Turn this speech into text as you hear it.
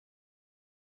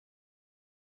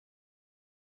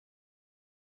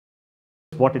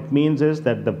what it means is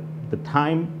that the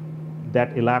time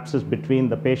that elapses between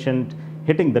the patient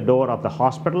hitting the door of the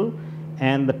hospital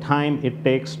and the time it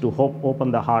takes to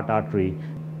open the heart artery.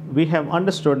 We have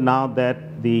understood now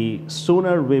that the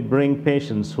sooner we bring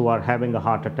patients who are having a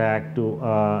heart attack to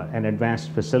an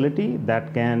advanced facility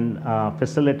that can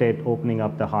facilitate opening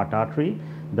up the heart artery,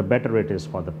 the better it is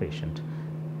for the patient.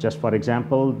 Just for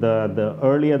example, the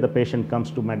earlier the patient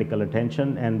comes to medical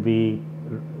attention and we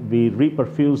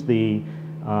reperfuse the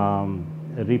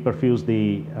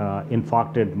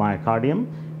infarcted myocardium,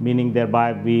 meaning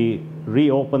thereby we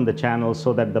reopen the channel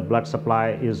so that the blood supply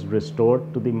is restored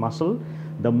to the muscle,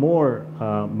 the more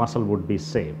muscle would be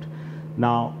saved.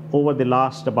 Now, over the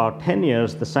last about 10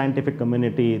 years, the scientific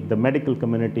community, the medical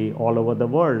community all over the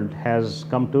world has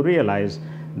come to realize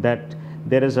that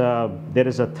there is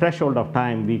a threshold of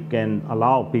time we can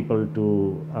allow people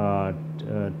to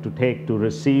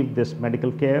receive this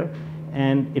medical care,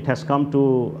 and it has come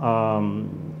to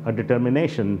a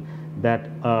determination that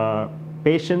a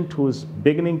patient who is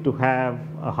beginning to have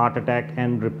a heart attack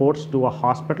and reports to a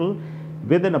hospital,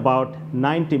 within about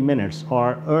 90 minutes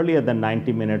or earlier than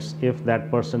 90 minutes, if that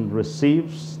person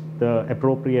receives the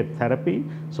appropriate therapy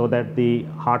so that the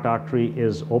heart artery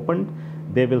is opened,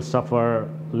 they will suffer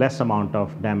less amount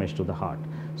of damage to the heart.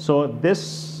 So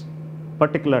this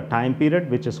particular time period,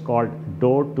 which is called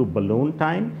door to balloon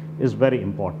time, is very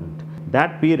important.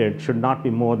 That period should not be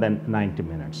more than 90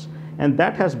 minutes. And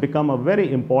that has become a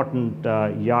very important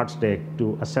yardstick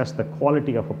to assess the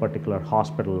quality of a particular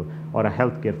hospital or a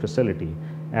healthcare facility.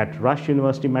 At Rush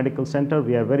University Medical Center,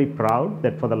 we are very proud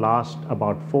that for the last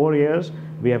about 4 years,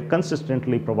 we have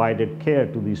consistently provided care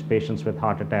to these patients with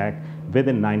heart attack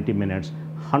within 90 minutes,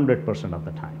 100% of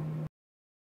the time.